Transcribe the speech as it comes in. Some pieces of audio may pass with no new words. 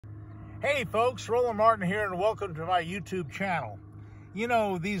Hey folks, Roland Martin here and welcome to my YouTube channel. You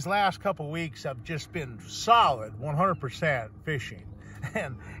know, these last couple weeks have just been solid 100% fishing.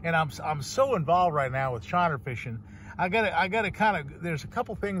 And I'm so involved right now with shiner fishing. I gotta kind of, there's a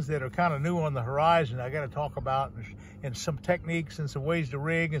couple things that are kind of new on the horizon I gotta talk about, and some techniques and some ways to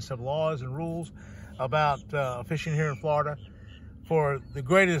rig and some laws and rules about fishing here in Florida for the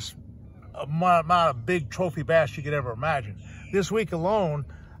greatest amount of big trophy bass you could ever imagine. This week alone,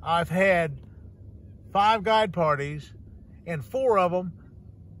 I've had 5 guide parties, and 4 of them,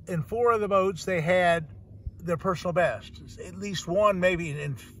 in 4 of the boats, they had their personal best. At least one, maybe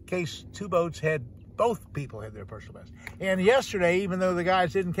in case 2 boats had, both people had their personal best. And yesterday, even though the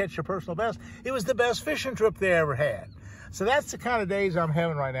guys didn't catch their personal best, it was the best fishing trip they ever had. So that's the kind of days I'm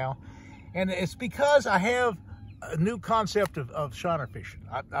having right now. And it's because I have a new concept of shiner fishing.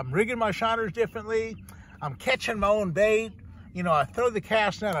 I'm rigging my shiners differently. I'm catching my own bait. You know, I throw the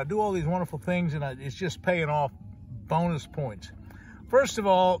cast net, I do all these wonderful things, and it's just paying off bonus points. First of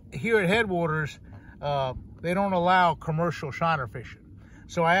all, here at Headwaters, they don't allow commercial shiner fishing.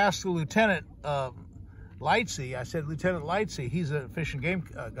 So I asked the Lieutenant Lightsey, I said, Lieutenant Lightsey, he's a fish and game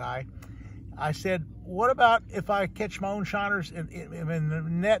guy. I said, what about if I catch my own shiners in the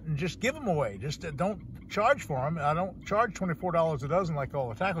net and just give them away? Just don't charge for them. I don't charge $24 a dozen like all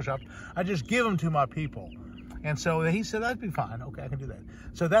the tackle shops. I just give them to my people. And so he said, that'd be fine. Okay, I can do that.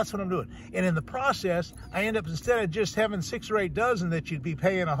 So that's what I'm doing. And in the process, I end up, instead of just having 6 or 8 dozen that you'd be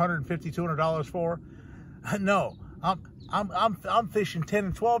paying $150, $200 for, no, I'm fishing 10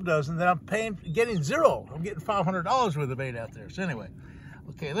 and 12 dozen that I'm getting 0. I'm getting $500 worth of bait out there. So anyway,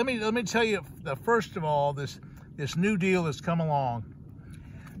 okay, let me tell you, first of all, this new deal that's come along.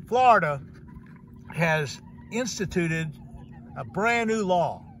 Florida has instituted a brand new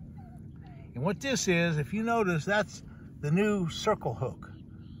law. And what this is, if you notice, that's the new circle hook.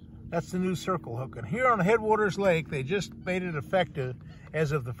 That's the new circle hook. And here on Headwaters Lake, they just made it effective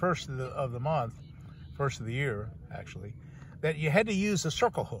as of the first of the month, first of the year, actually, that you had to use a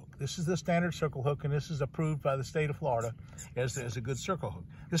circle hook. This is the standard circle hook, and this is approved by the state of Florida as a good circle hook.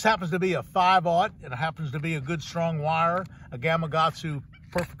 This happens to be a 5/0, and it happens to be a good strong wire, a Gamakatsu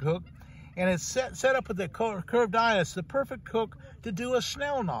perfect hook. And it's set up with the curved eye. It's the perfect hook to do a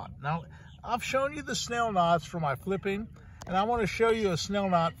snell knot. Now, I've shown you the snell knots for my flipping, and I want to show you a snell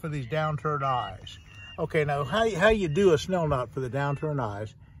knot for these downturned eyes. Okay, now how you do a snell knot for the downturned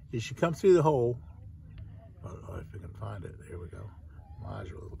eyes is you come through the hole. Oh, if I can find it, there we go. My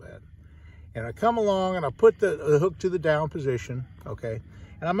eyes are a little bad. And I come along and I put the hook to the down position, okay?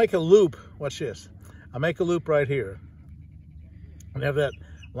 And I make a loop. Watch this. I make a loop right here and have that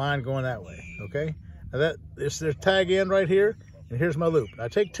line going that way, okay? Now there's tag end right here. And here's my loop. I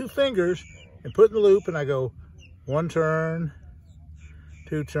take 2 fingers and put in the loop, and I go 1 turn,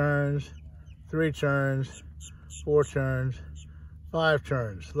 2 turns, 3 turns, 4 turns, 5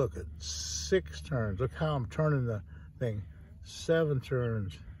 turns. Look at 6 turns. Look how I'm turning the thing. 7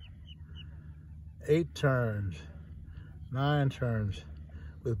 turns, 8 turns, 9 turns.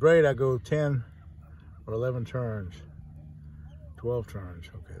 With braid, I go 10 or 11 turns, 12 turns.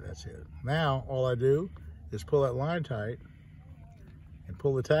 Okay, that's it. Now, all I do is pull that line tight and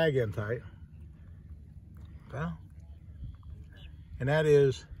pull the tag in tight. Well, and that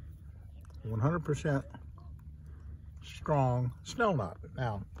is 100% strong snell knot.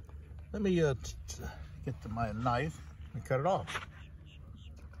 Now, let me get to my knife and cut it off.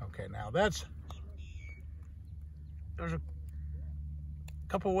 Okay, now there's a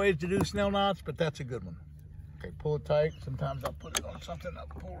couple ways to do snell knots, but that's a good one. Okay, pull it tight. Sometimes I'll put it on something, I'll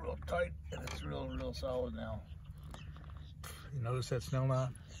pull real tight, and it's real solid now. You notice that snell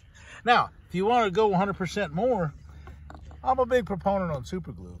knot? Now, if you want to go 100% more, I'm a big proponent on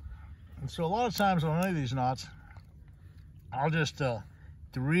super glue. And so a lot of times on any of these knots, I'll just, to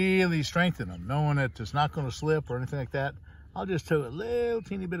really strengthen them, knowing that it's not going to slip or anything like that, I'll just throw a little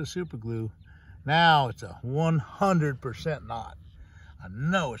teeny bit of super glue. Now it's a 100% knot. I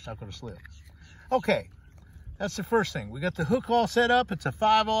know it's not going to slip. Okay, that's the first thing. We got the hook all set up. It's a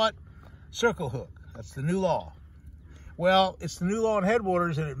 5/0 circle hook. That's the new law. Well, it's the new law in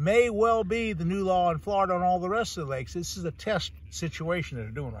Headwaters, and it may well be the new law in Florida and all the rest of the lakes. This is a test situation that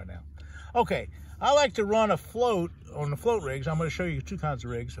they're doing right now. Okay, I like to run a float on the float rigs. I'm going to show you 2 kinds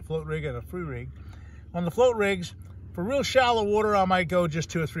of rigs, a float rig and a free rig. On the float rigs, for real shallow water, I might go just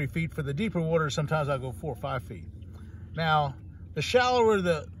 2 or 3 feet. For the deeper water, sometimes I'll go 4 or 5 feet. Now, the shallower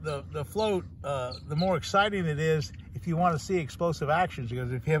the float, the more exciting it is if you want to see explosive actions,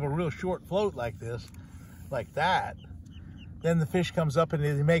 because if you have a real short float like this, like that, then the fish comes up and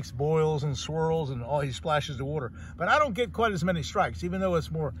he makes boils and swirls and he splashes the water. But I don't get quite as many strikes, even though it's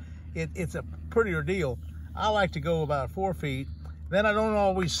more it's a prettier deal. I like to go about 4 feet. Then I don't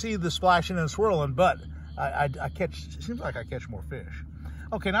always see the splashing and swirling, but I catch, it seems like I catch more fish.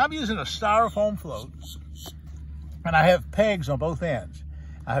 Okay, now I'm using a styrofoam float, and I have pegs on both ends.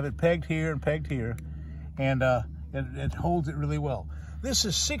 I have it pegged here and pegged here, and it holds it really well. This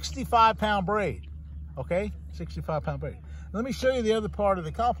is 65-pound braid, okay? 65-pound braid. Let me show you the other part of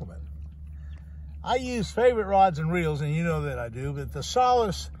the compliment. I use favorite rods and reels, and you know that I do, but the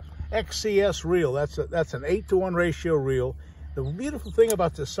Solace XCS reel, that's an 8-to-1 ratio reel. The beautiful thing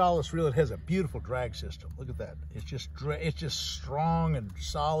about this Solace reel, it has a beautiful drag system. Look at that. It's just strong and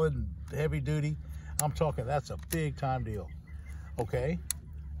solid and heavy duty. I'm talking, that's a big time deal. Okay,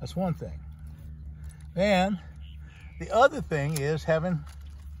 that's one thing. And the other thing is having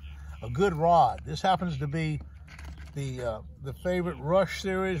a good rod. This happens to be the favorite Rush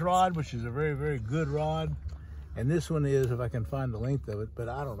series rod, which is a very, very good rod. And this one is, if I can find the length of it, but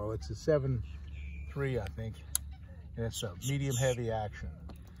I don't know, it's a 7.3, I think. And it's a medium heavy action.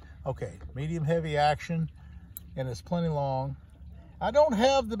 Okay, medium heavy action, and it's plenty long. I don't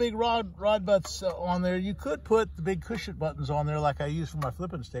have the big rod butts on there. You could put the big cushion buttons on there like I use for my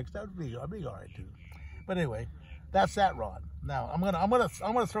flipping sticks. That'd be all right too. But anyway, that's that rod. Now I'm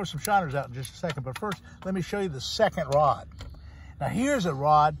gonna throw some shiners out in just a second, but first let me show you the second rod. Now here's a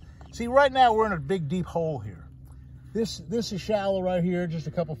rod. See, right now we're in a big deep hole here. This is shallow right here, just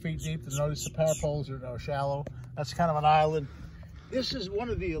a couple feet deep. Notice the power poles are shallow. That's kind of an island. This is one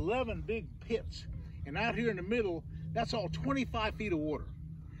of the 11 big pits. And out here in the middle, that's all 25 feet of water,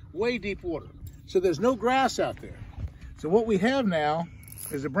 way deep water. So there's no grass out there. So what we have now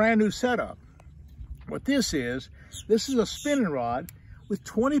is a brand new setup. What this is a spinning rod with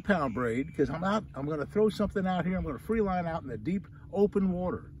 20-pound braid, because I'm gonna throw something out here. I'm gonna free line out in the deep open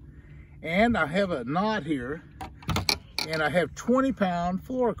water. And I have a knot here, and I have 20-pound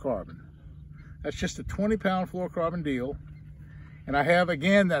fluorocarbon. That's just a 20-pound fluorocarbon deal. And I have,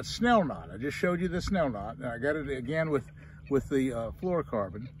 again, that snell knot. I just showed you the snell knot. And I got it again with the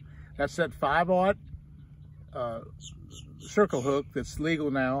fluorocarbon. That's that 5/0 circle hook that's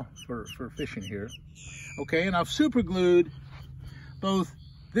legal now for fishing here. Okay, and I've super glued both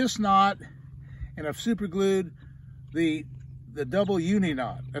this knot, and I've super glued the double uni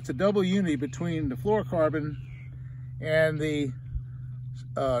knot. That's a double uni between the fluorocarbon and the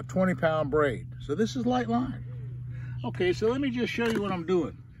 20-pound braid. So this is light line. Okay, so let me just show you what I'm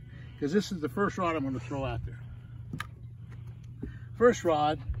doing, because this is the first rod I'm going to throw out there. First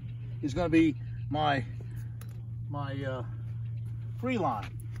rod is going to be my free line.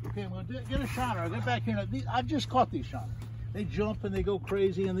 Okay, I'm going to get a shiner. I'll get back here. I've just caught these shiners. They jump and they go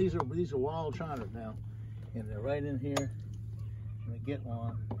crazy, and these are wild shiners now, and they're right in here. Let me get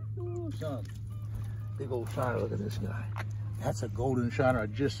one. Ooh, son. Big old shiner. Look at this guy. That's a golden shiner,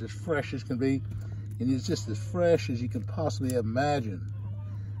 just as fresh as can be. And it's just as fresh as you can possibly imagine.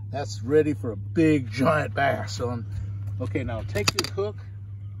 That's ready for a big, giant bass, son. Okay, now take this hook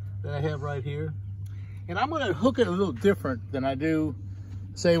that I have right here, and I'm gonna hook it a little different than I do,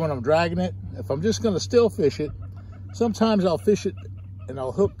 say, when I'm dragging it. If I'm just gonna still fish it, sometimes I'll fish it and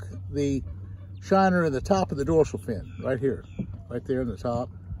I'll hook the shiner in the top of the dorsal fin, right here, right there in the top.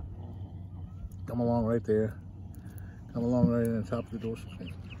 Come along right there. Come along right in the top of the dorsal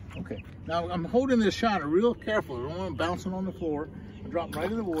fin. Okay, now I'm holding this shiner real careful. I don't want him bouncing on the floor. I drop right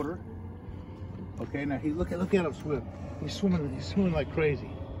in the water. Okay, now look at him swim. He's swimming like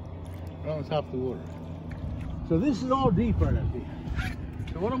crazy, right on the top of the water. So this is all deep right up here.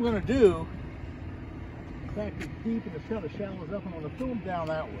 So what I'm going to do, in fact, it's deep and it's kind of shallows up, and I'm going to throw him down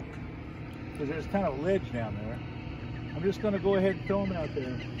that way, because there's kind of a ledge down there. I'm just going to go ahead and throw him out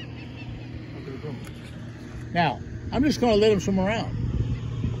there. Now, I'm just going to let him swim around.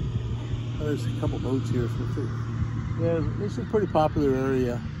 There's a couple boats here. Yeah, it's a pretty popular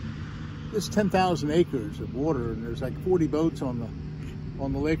area. It's 10,000 acres of water, and there's like 40 boats on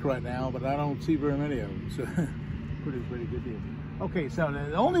the lake right now, but I don't see very many of them. So pretty good deal. Okay, so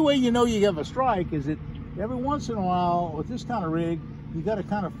the only way you know you have a strike is that every once in a while with this kind of rig, you got to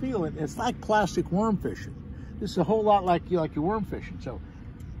kind of feel it. It's like plastic worm fishing. This is a whole lot like your worm fishing. So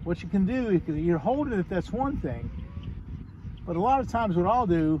what you can do, you're holding it, that's one thing. But a lot of times what I'll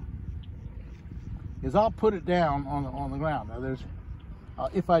do is I'll put it down on the ground. Now there's,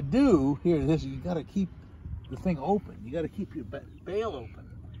 if I do, you got to keep the thing open. You got to keep your bail open,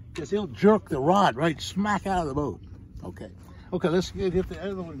 because he'll jerk the rod right smack out of the boat. Okay, let's get the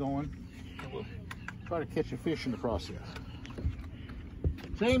other one going, and we'll try to catch a fish in the process.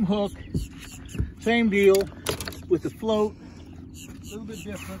 Same hook, same deal with the float, a little bit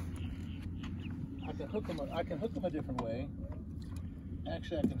different. I can hook them a different way.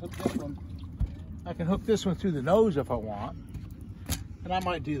 Actually, I can hook this one. I can hook this one through the nose if I want. And I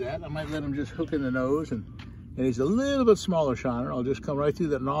might do that. I might let him just hook in the nose, and he's a little bit smaller shiner. I'll just come right through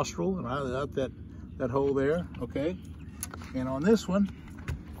that nostril and out that hole there, okay? And on this one,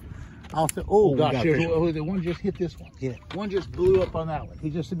 oh gosh, the one just hit this one. Yeah. One just blew up on that one. He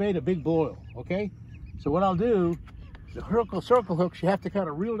just made a big boil, okay? So what I'll do, the circle hooks, you have to kind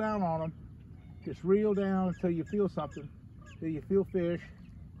of reel down on them. Just reel down until you feel something, until you feel fish.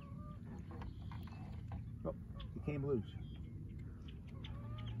 Oh, he came loose.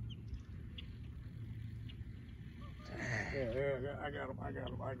 There, I got him.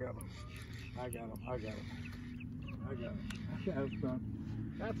 Son.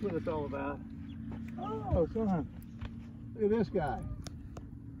 That's what it's all about. Oh, son. Look at this guy.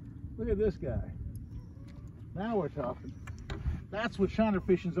 Look at this guy. Now we're talking. That's what shiner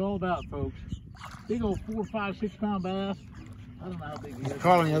fishing's all about, folks. Big old 4, 5, 6 pound bass. I don't know how big he is.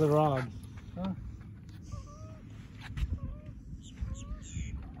 Caught on the other rod. Huh?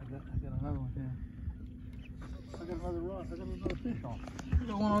 I got another one there. I got another rod. I got another fish on. I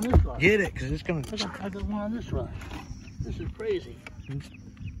got one on this rod. Get it, because it's going to... I got one on this rod. This is crazy.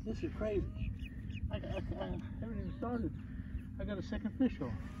 This is crazy. I haven't even started. I got a second fish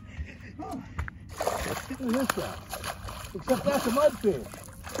on. Oh, look at this guy. Except that's a mudfish.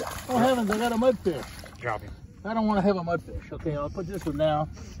 Oh heavens, I got a mudfish. Drop him. I don't want to have a mudfish. Okay, I'll put this one down.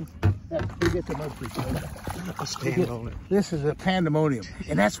 Forget the mudfish. I'll stand on it. This is a pandemonium.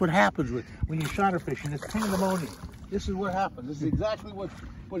 And that's what happens when you're shiner fishing. It's pandemonium. This is what happens. This is exactly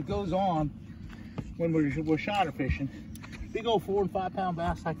what goes on when we're shiner fishing. Big old 4 and 5 pound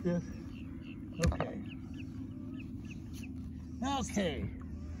bass like this. Okay. Okay.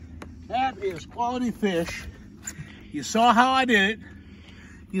 That is quality fish. You saw how I did it.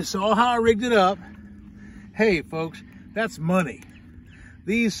 You saw how I rigged it up. Hey, folks, that's money.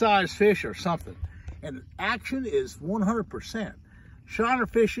 These size fish are something. And action is 100%. Shiner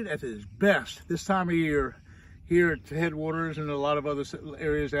fishing at its best this time of year here at the headwaters and a lot of other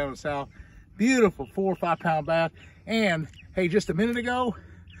areas down in the south. Beautiful 4 or 5 pound bass. And hey, just a minute ago,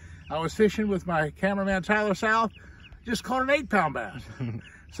 I was fishing with my cameraman Tyler South, just caught an 8 pound bass.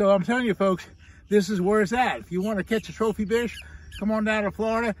 So I'm telling you folks, this is where it's at. If you want to catch a trophy fish, come on down to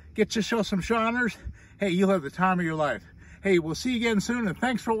Florida, get yourself some shiners. Hey, you'll have the time of your life. Hey, we'll see you again soon, and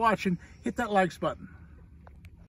thanks for watching. Hit that likes button.